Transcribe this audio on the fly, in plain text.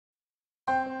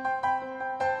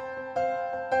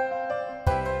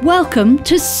Welcome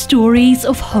to Stories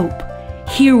of Hope.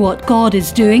 Hear what God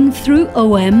is doing through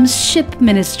OM's Ship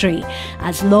Ministry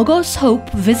as Logos Hope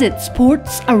visits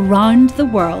ports around the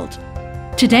world.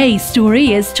 Today's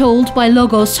story is told by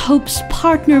Logos Hope's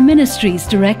Partner Ministries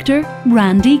Director,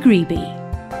 Randy Greeby.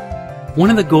 One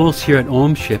of the goals here at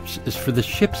OM Ships is for the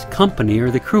ship's company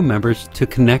or the crew members to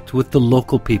connect with the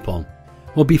local people.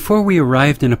 Well, before we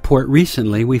arrived in a port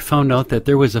recently, we found out that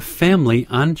there was a family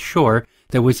on shore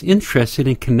that was interested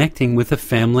in connecting with a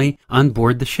family on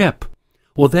board the ship.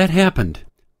 Well, that happened.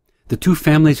 The two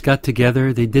families got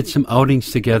together, they did some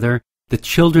outings together, the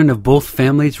children of both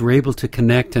families were able to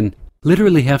connect and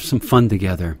literally have some fun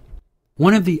together.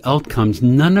 One of the outcomes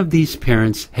none of these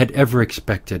parents had ever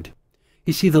expected.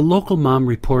 You see, the local mom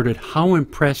reported how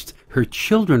impressed her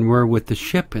children were with the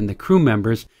ship and the crew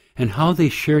members and how they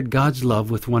shared God's love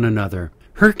with one another.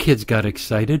 Her kids got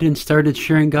excited and started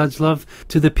sharing God's love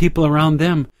to the people around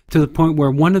them, to the point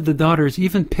where one of the daughters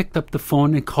even picked up the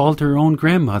phone and called her own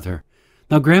grandmother.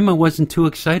 Now, Grandma wasn't too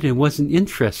excited, wasn't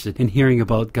interested in hearing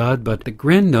about God, but the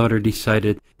granddaughter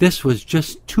decided this was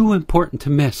just too important to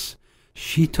miss.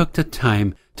 She took the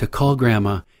time to call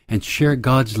Grandma and share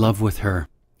God's love with her.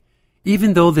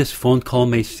 Even though this phone call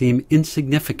may seem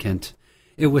insignificant,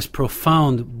 it was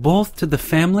profound both to the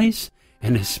families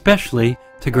and especially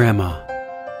to Grandma.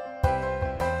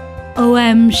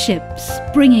 OM Ships,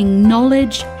 bringing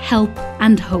knowledge, help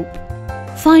and hope.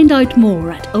 Find out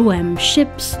more at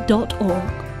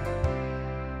omships.org.